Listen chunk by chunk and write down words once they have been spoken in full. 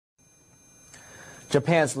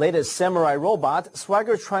Japan's latest samurai robot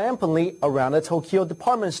swaggered triumphantly around a Tokyo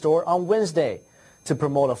department store on Wednesday to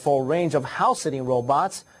promote a full range of house-sitting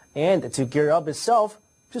robots and to gear up itself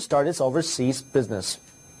to start its overseas business.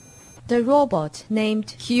 The robot,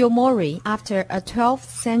 named Kiyomori after a 12th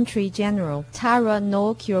century general, Tara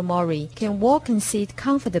no Kiyomori, can walk and sit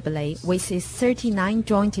comfortably with its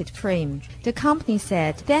 39-jointed frame. The company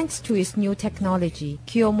said thanks to its new technology,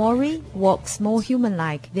 Kiyomori walks more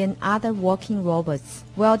human-like than other walking robots.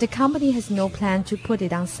 Well, the company has no plan to put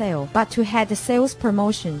it on sale, but to head the sales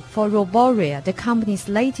promotion for Roboria, the company's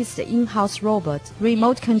latest in-house robot,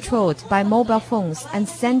 remote-controlled by mobile phones and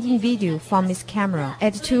sending video from its camera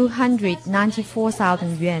at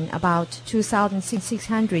 294,000 yuan, about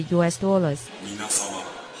 2,600 US dollars.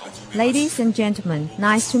 Ladies and gentlemen,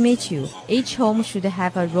 nice to meet you. Each home should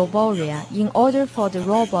have a Roboria in order for the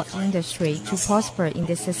robot industry to prosper in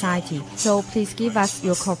the society, so please give us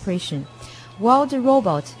your cooperation. While the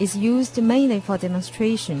robot is used mainly for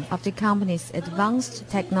demonstration of the company's advanced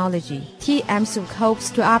technology, TMSUK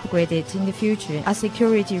hopes to upgrade it in the future, a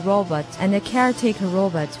security robot and a caretaker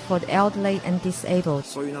robot for the elderly and disabled.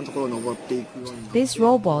 This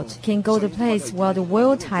robot can go to place where the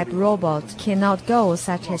wheel-type robot cannot go,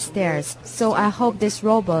 such as stairs, so I hope this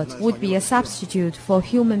robot would be a substitute for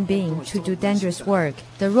human being to do dangerous work.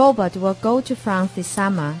 The robot will go to France this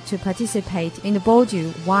summer to participate in the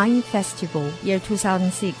Bordeaux Wine Festival year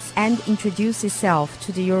 2006 and introduce itself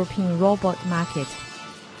to the European robot market.